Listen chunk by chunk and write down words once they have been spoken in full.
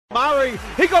Murray,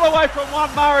 he got away from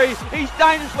one Murray, he's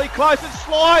dangerously close and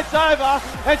slides over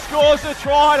and scores the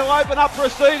try to open up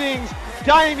proceedings.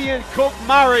 Damien Cook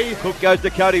Murray. Cook goes to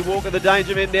Cody Walker, the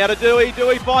danger man now to Dewey.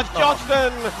 Dewey finds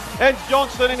Johnston, and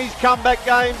Johnston in his comeback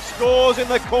game scores in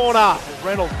the corner.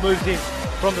 Reynolds moves in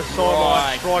from the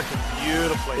sideline, strikes it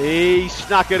beautifully. He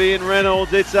snuck it in,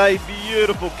 Reynolds. It's a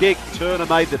beautiful kick. Turner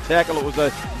made the tackle. It was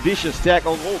a vicious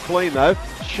tackle, all clean though.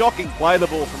 Shocking play, the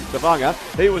ball from Tavanga.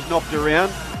 He was knocked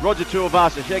around. Roger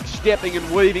Tuivasa-Sheck stepping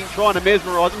and weaving, trying to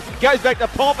mesmerise him. Goes back to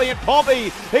Pompey, and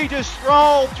Pompey, he just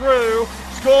strolled through,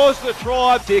 scores the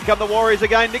try. Here come the Warriors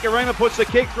again. Nicarima puts the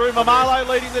kick through. Mamalo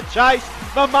leading the chase.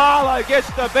 Mamalo gets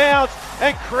the bounce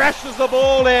and crashes the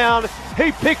ball down.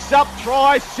 He picks up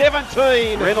try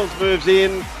 17. Reynolds moves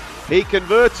in. He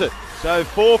converts it. So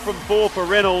 4 from 4 for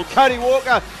Reynolds. Cody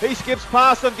Walker, he skips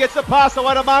past them, gets the pass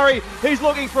away to Murray. He's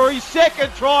looking for his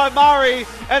second try, Murray,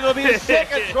 and it'll be his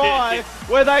second try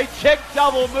where they check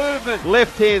double movement.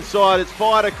 Left-hand side, it's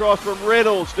fired across from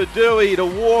Reynolds to Dewey to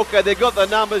Walker. They've got the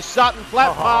numbers. Sutton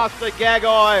flat pass to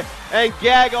Gagai, and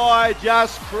Gagai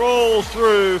just crawls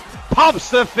through, pumps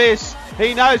the fist.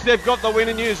 He knows they've got the win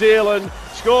in New Zealand.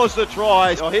 Scores the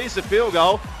try. Oh, here's the field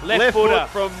goal. Left foot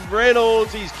from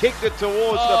Reynolds. He's kicked it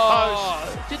towards the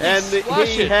post. And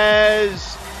he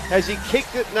has he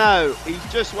kicked it? No.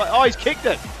 He's kicked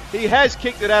it. He has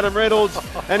kicked it, Adam Reynolds,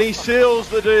 and he seals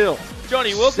the deal.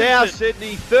 Johnny Wilkinson. South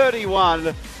Sydney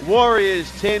 31,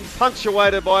 Warriors 10,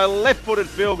 punctuated by a left-footed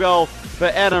field goal for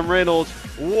Adam Reynolds.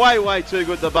 Way too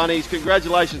good, the Bunnies.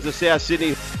 Congratulations to South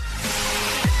Sydney.